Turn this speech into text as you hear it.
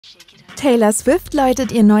Taylor Swift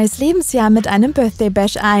läutet ihr neues Lebensjahr mit einem Birthday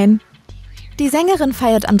Bash ein. Die Sängerin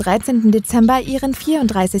feiert am 13. Dezember ihren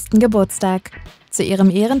 34. Geburtstag. Zu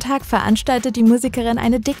ihrem Ehrentag veranstaltet die Musikerin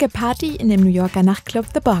eine dicke Party in dem New Yorker Nachtclub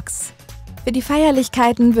The Box. Für die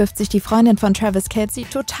Feierlichkeiten wirft sich die Freundin von Travis Kelce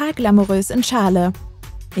total glamourös in Schale.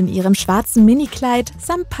 In ihrem schwarzen Minikleid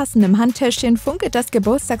samt passendem Handtäschchen funkelt das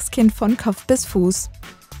Geburtstagskind von Kopf bis Fuß.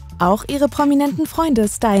 Auch ihre prominenten Freunde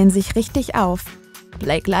stylen sich richtig auf.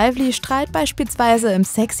 Blake Lively strahlt beispielsweise im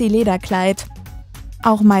sexy Lederkleid.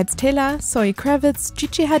 Auch Miles Teller, Zoe Kravitz,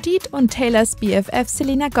 Gigi Hadid und Taylors BFF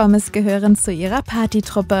Selena Gomez gehören zu ihrer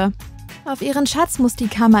Partytruppe. Auf ihren Schatz muss die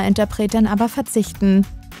Interpretin aber verzichten.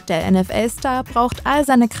 Der NFL-Star braucht all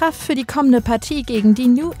seine Kraft für die kommende Partie gegen die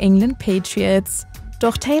New England Patriots.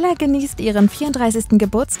 Doch Taylor genießt ihren 34.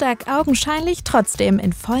 Geburtstag augenscheinlich trotzdem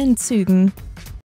in vollen Zügen.